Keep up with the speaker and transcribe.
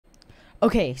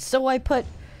Okay, so I put...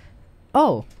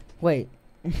 Oh, wait.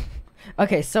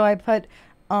 Okay, so I put,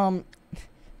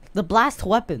 the blast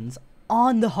weapons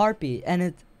on the Harpy,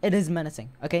 and it is menacing,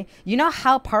 okay? You know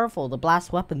how powerful the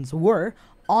blast weapons were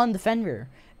on the Fenrir,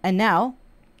 and now,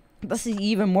 this is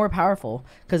even more powerful,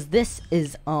 because this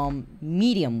is,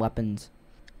 medium weapons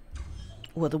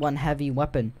with one heavy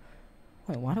weapon.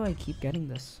 Wait, why do I keep getting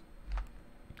this?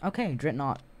 Okay,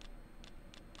 Dreadnought.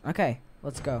 Okay,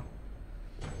 let's go.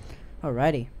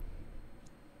 Alrighty.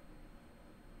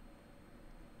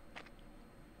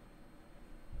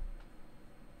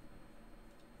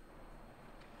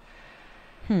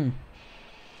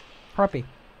 Harpy.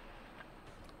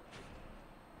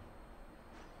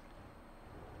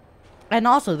 And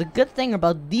also, the good thing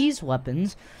about these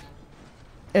weapons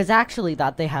is actually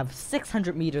that they have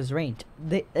 600 meters range.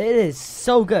 It is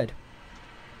so good.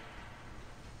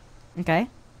 Okay.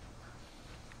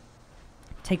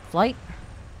 Take flight.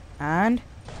 And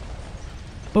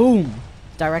boom.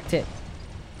 Direct hit.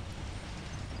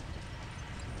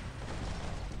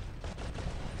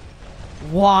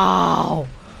 Wow.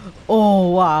 Oh,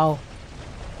 wow.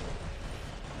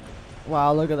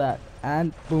 Wow, look at that.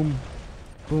 And boom.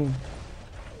 Boom.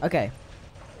 Okay.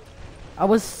 I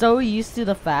was so used to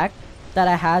the fact that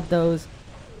I had those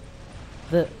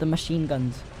the machine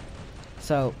guns.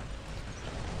 So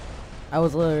I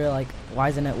was literally like, why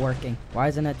isn't it working? Why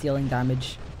isn't it dealing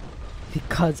damage?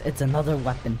 Because it's another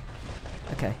weapon.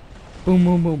 Okay. Boom,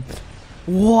 boom, boom.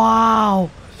 Wow.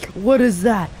 What is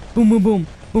that? Boom, boom, boom.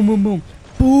 Boom, boom, boom.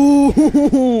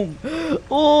 Boom.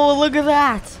 Oh, look at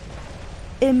that.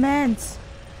 Immense.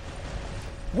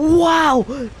 Wow.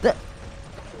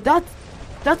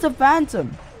 That's a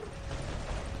phantom.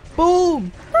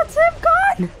 Boom. That's him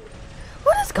gone.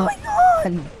 What is going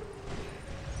on?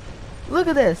 Look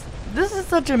at this. This is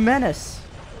such a menace.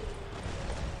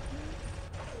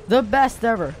 The best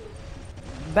ever.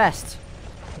 Best.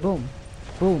 Boom.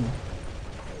 Boom.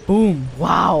 Boom.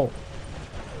 Wow.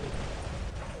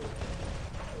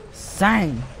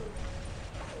 Sang.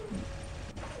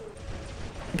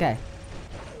 Okay.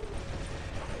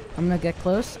 I'm gonna get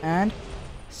close and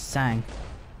sang.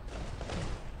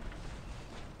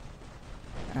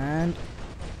 And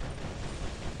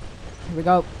here we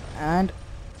go. And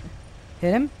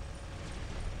hit him.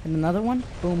 And another one.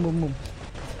 Boom, boom, boom.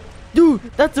 Dude,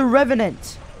 that's a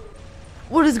revenant.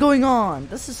 What is going on?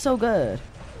 This is so good.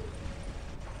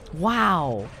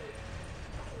 Wow.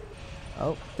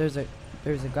 Oh, there's a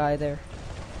guy there.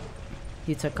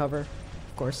 He took cover,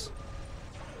 of course.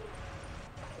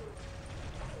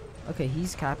 Okay,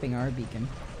 he's capping our beacon.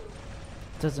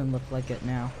 Doesn't look like it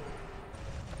now.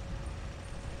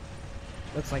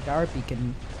 Looks like our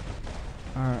beacon,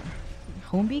 our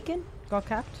home beacon, got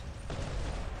capped.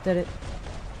 Did it?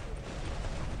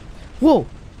 Whoa!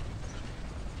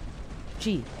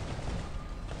 Gee.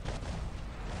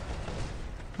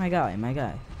 My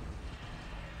guy.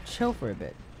 Chill for a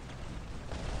bit.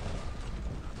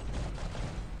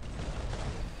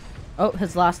 Oh,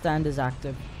 his last stand is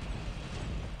active.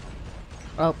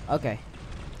 Oh, okay.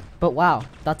 But wow,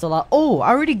 that's a lot. Oh, I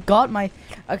already got my...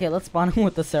 Okay, let's spawn him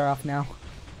with the Seraph now.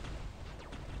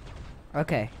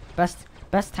 Okay, best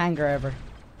hanger ever.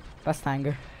 Best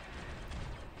hanger.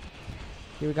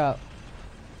 Here we go.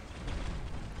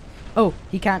 Oh,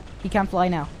 he can't fly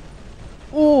now.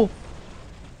 Oh,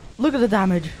 look at the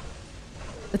damage.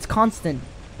 It's constant.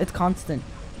 It's constant.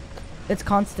 It's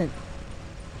constant.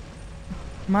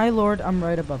 My lord, I'm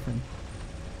right above him.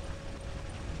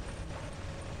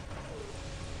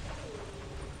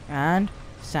 And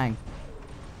sang.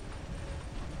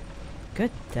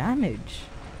 Good damage.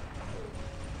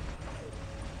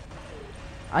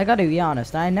 I gotta be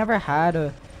honest, I never had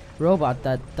a robot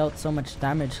that dealt so much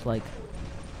damage like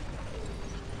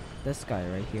this guy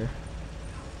right here.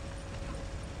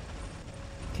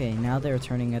 Okay, now they're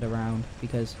turning it around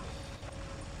because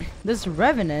this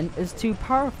Revenant is too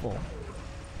powerful.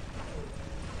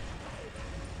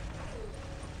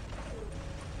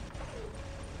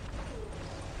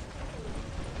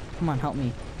 Come on, help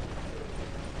me.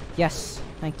 Yes,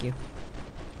 thank you.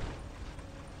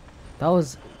 That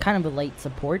was kind of a late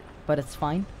support, but it's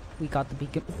fine. We got the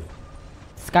beacon.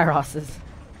 Skyrosses.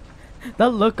 That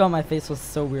look on my face was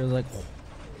so weird, like...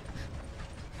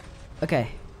 Okay.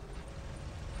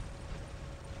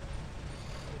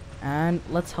 And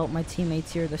let's help my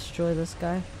teammates here destroy this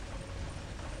guy.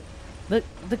 The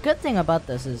good thing about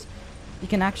this is you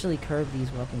can actually curve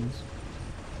these weapons.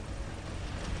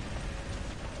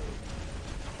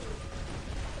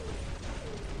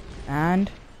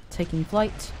 And taking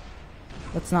flight.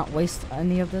 Let's not waste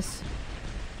any of this.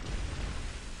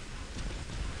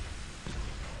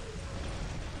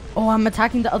 Oh, I'm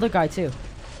attacking the other guy too.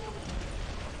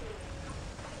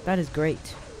 That is great.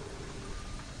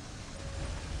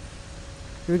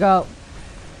 Here we go.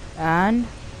 And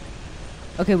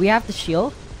okay, we have the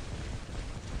shield.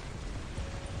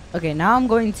 Okay, now I'm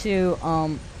going to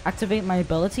activate my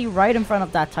ability right in front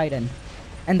of that Titan.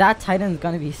 And that Titan is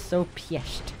gonna be so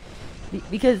pissed.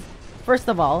 Because first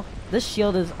of all, this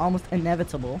shield is almost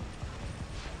inevitable.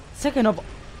 Second of all,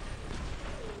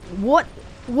 what?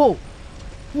 Whoa.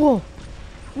 Whoa.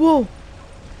 Whoa.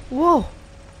 Whoa.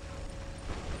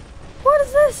 What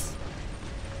is this?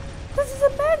 This is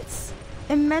immense.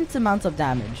 Immense amounts of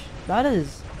damage. That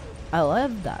is, I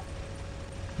love that.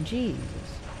 Jesus.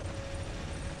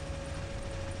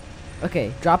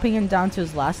 Okay, dropping him down to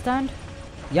his last stand.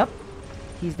 Yep,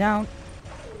 he's down.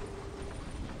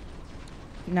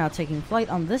 Now taking flight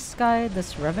on this guy,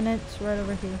 this Revenant right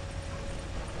over here.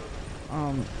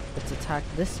 Let's attack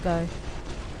this guy.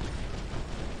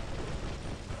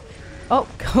 Oh,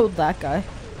 killed that guy.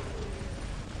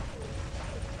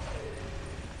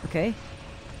 Okay,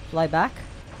 fly back.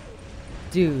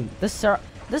 Dude, this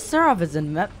Seraph is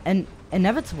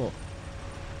inevitable.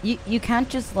 You can't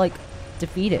just like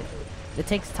defeat it. It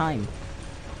takes time.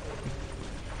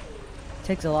 It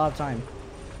takes a lot of time.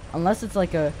 Unless it's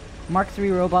like a Mark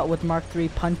III robot with Mark III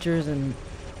punchers and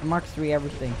Mark III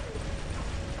everything.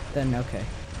 Then okay.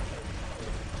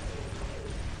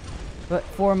 But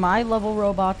for my level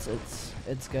robots,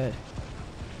 it's good.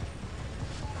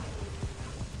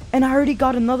 And I already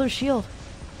got another shield.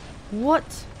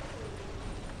 What?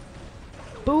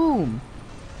 Boom.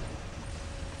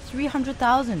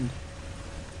 300,000.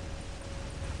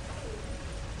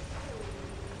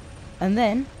 And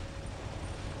then,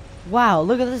 wow,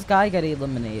 look at this guy get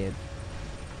eliminated.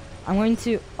 I'm going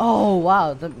to, oh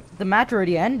wow, the match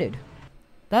already ended.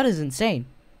 That is insane.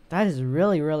 That is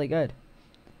really, really good.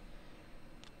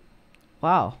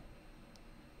 Wow.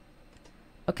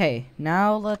 Okay,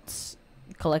 now let's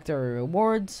collect our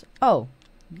rewards. Oh,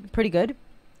 pretty good.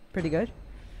 Pretty good.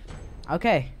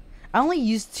 Okay. I only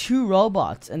used 2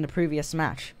 robots in the previous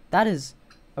match. That is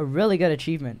a really good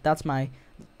achievement. That's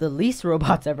the least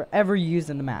robots ever used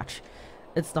in the match.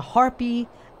 It's the Harpy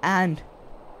and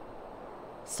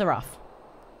Seraph.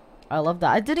 I love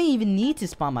that. I didn't even need to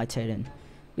spawn my Titan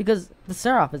because the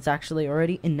Seraph is actually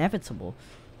already inevitable.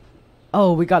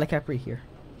 Oh, we got a Capri here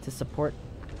to support.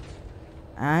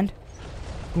 And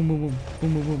boom, boom,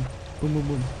 boom, boom, boom, boom, boom, boom,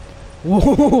 boom.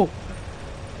 Whoa!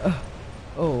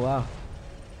 Oh wow.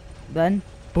 Then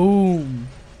boom.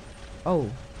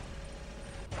 Oh.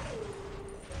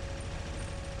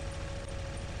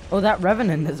 Oh, that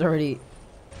Revenant is already.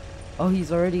 Oh, he's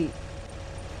already.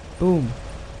 Boom,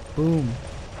 boom.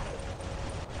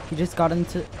 He just got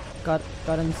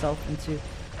himself into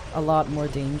a lot more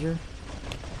danger.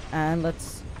 And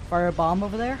let's fire a bomb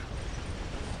over there.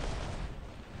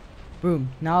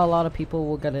 Boom. Now a lot of people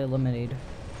will get eliminated.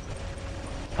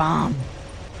 Bomb.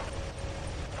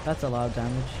 That's a lot of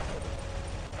damage.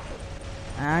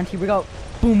 And here we go.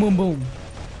 Boom, boom, boom.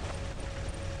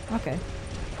 Okay.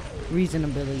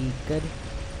 Reasonably good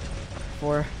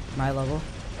for my level.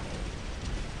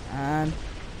 And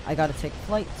I gotta take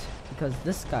flight because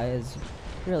this guy is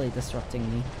really disrupting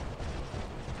me.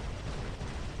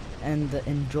 And the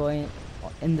enjoyment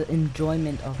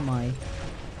of my.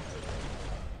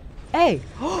 Hey!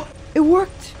 It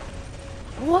worked!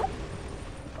 What?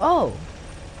 Oh.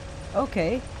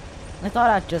 Okay. I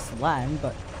thought I'd just land,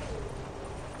 but.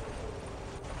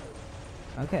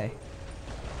 Okay.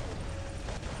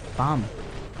 Bomb.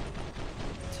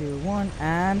 2, 1,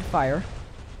 and fire.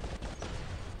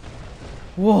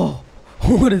 Whoa!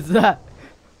 What is that?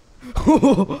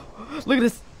 Look at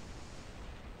this.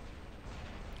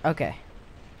 Okay.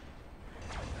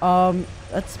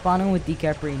 Let's spawn in with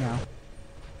Decapri now.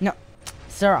 No,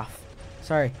 Seraph.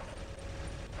 Sorry.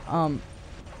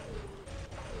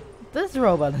 This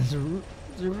robot is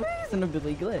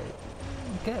reasonably good.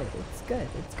 Okay, it's good.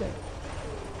 It's good.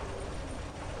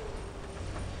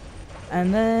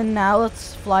 And then now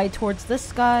let's fly towards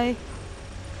this guy.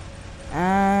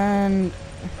 And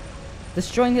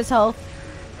destroying his health.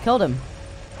 Killed him.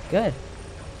 Good.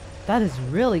 That is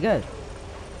really good.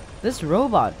 This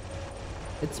robot,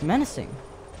 it's menacing.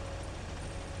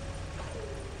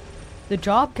 The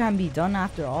job can be done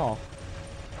after all.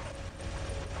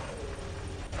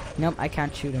 Nope, I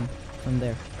can't shoot him from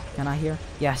there. Can I hear?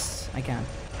 Yes, I can.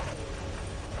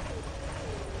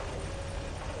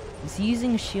 Is he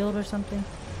using a shield or something?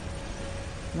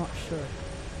 Not sure.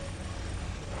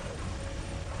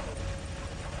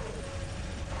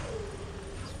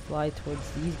 Let's fly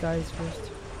towards these guys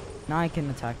first. Now I can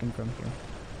attack him from here.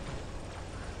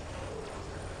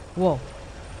 Whoa.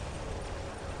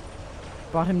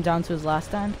 Brought him down to his last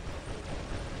stand.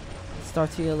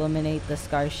 Start to eliminate the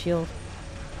sky shield.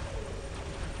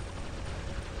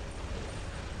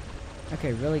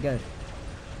 Okay, really good.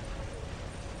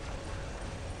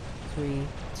 3,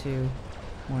 2,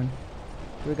 1. Here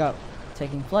we go.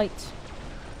 Taking flight.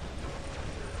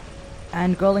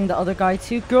 And girling the other guy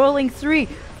too. Girling 3,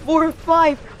 4,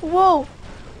 5. Whoa!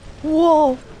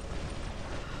 Whoa!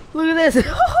 Look at this!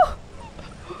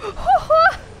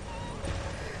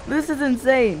 This is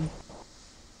insane.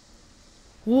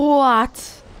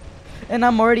 What? And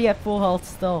I'm already at full health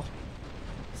still.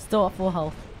 Still at full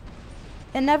health.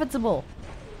 Inevitable.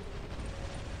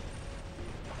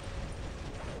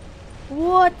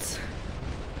 What?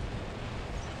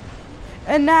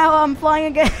 And now I'm flying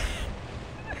again.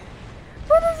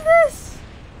 What is this?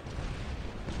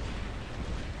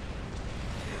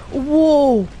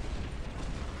 Whoa.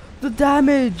 The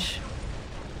damage.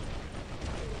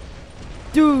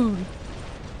 Dude.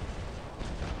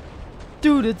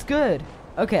 Dude, it's good.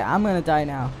 Okay, I'm gonna die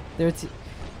now.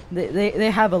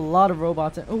 They have a lot of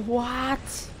robots.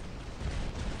 What?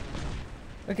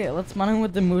 Okay, let's mine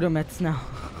with the Mudomets now.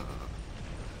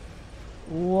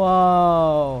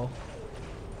 Whoa.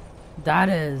 That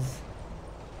is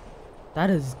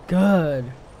good.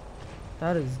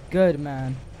 That is good,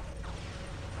 man.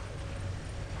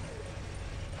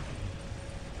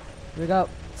 Here we go.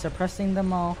 Suppressing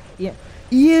them all. Yeah.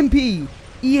 EMP!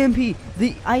 EMP!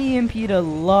 I EMP'd a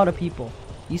lot of people.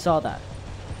 You saw that.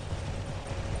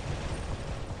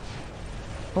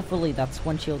 Hopefully that's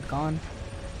one shield gone.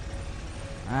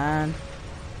 And...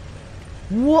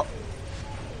 What?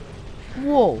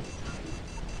 Whoa.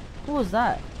 What was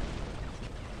that?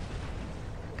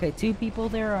 Okay, 2 people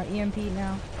there are EMP'd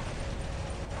now.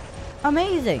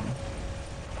 Amazing!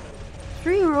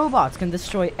 3 robots can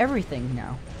destroy everything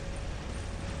now.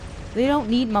 They don't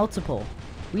need multiple.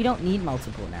 We don't need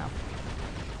multiple now.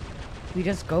 We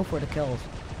just go for the kills.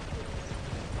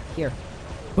 Here.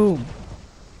 Boom.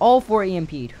 All 4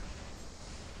 EMP'd.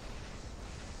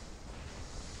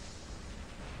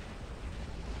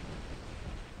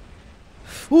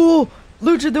 Oh!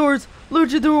 Luchadors!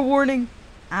 Luchador warning!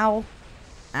 Ow.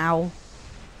 Ow.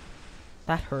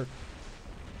 That hurt.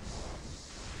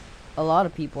 A lot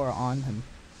of people are on him.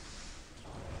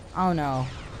 Oh no.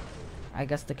 I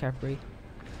guess the Capri.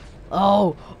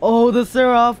 Oh! Oh, the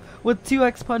Seraph with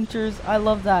 2x punchers. I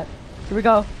love that. Here we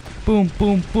go. Boom,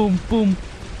 boom, boom, boom.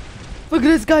 Look at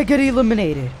this guy get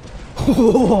eliminated.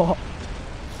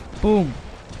 Boom.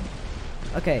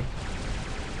 Okay.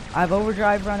 I have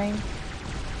overdrive running.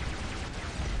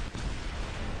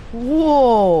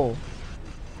 Whoa!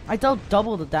 I dealt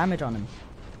double the damage on him.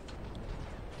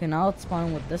 Okay, now let's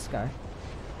spawn with this guy.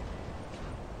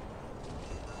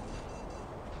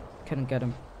 Couldn't get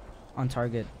him on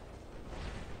target.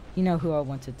 You know who I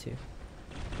wanted to.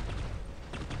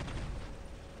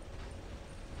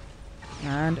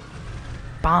 And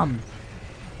bomb.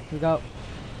 Here we go.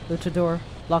 Luchador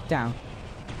lockdown.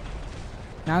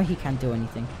 Now he can't do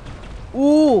anything.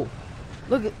 Ooh!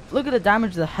 Look at the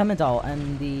damage the Hemidal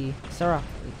and the Seraph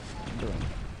are doing.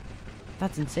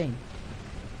 That's insane.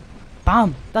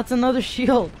 Bam! That's another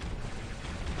shield.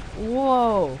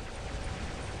 Whoa!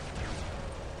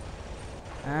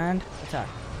 And attack.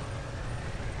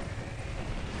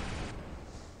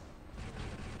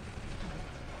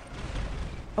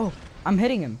 Oh, I'm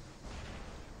hitting him.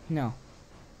 No.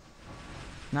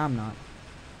 No, I'm not.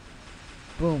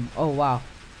 Boom. Oh, wow.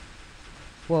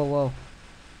 Whoa, whoa.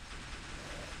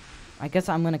 I guess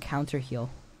I'm gonna counter heal.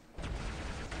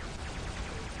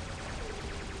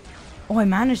 Oh, I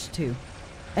managed to.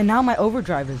 And now my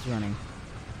overdrive is running.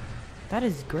 That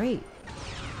is great.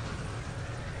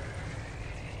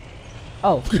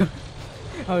 Oh.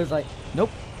 I was like, nope.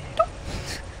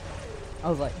 I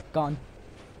was like, gone.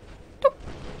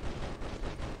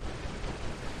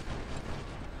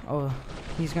 Oh,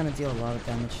 he's gonna deal a lot of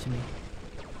damage to me.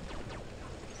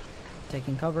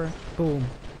 Taking cover. Boom.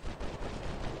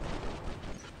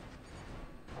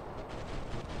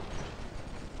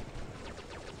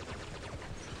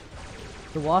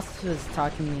 The wasp is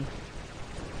attacking me.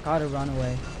 Gotta run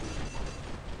away.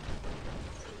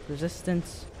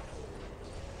 Resistance.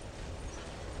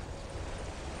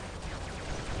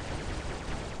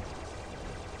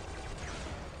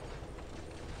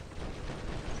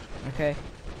 Okay.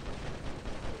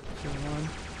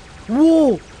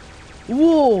 Whoa!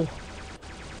 Whoa!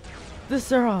 This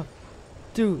Seraph,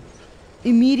 dude,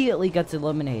 immediately gets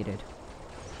eliminated.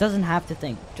 Doesn't have to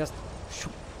think. Just.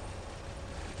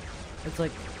 It's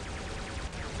like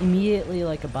immediately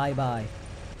like a bye-bye.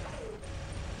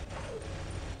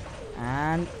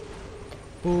 And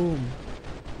boom.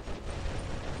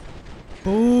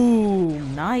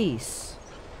 Boom. Nice.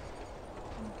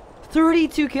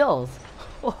 32 kills.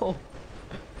 Oh.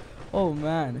 Oh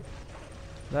man.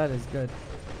 That is good.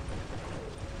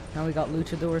 Now we got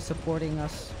Luchador supporting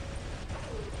us.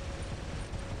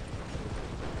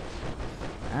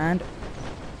 And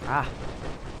here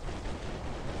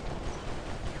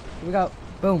we go.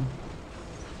 Boom.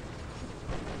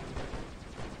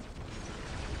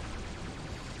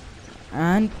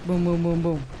 And boom, boom, boom,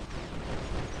 boom.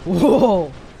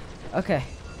 Whoa. Okay.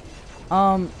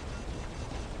 Oh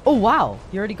wow,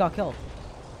 he already got killed.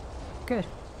 Good.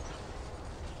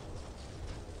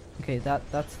 Okay,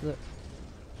 that's the.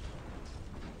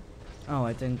 Oh,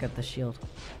 I didn't get the shield.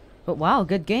 But wow,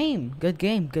 good game. Good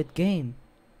game. Good game.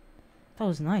 That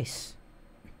was nice.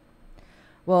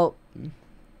 Well,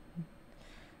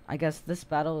 I guess this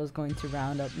battle is going to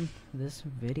round up this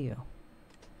video.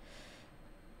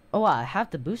 Oh, I have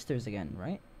the boosters again,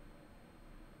 right?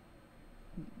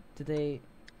 Did they...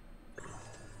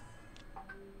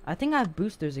 I think I have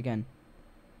boosters again.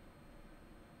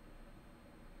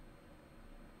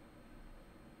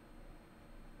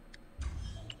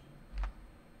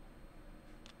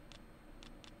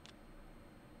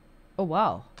 Oh,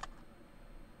 wow.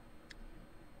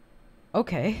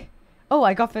 Okay. Oh,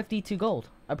 I got 52 gold.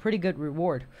 A pretty good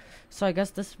reward. So I guess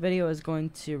this video is going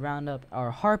to round up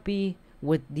our Harpy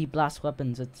with the blast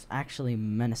weapons. It's actually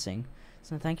menacing.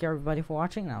 So thank you everybody for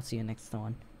watching, and I'll see you next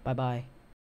one. Bye bye.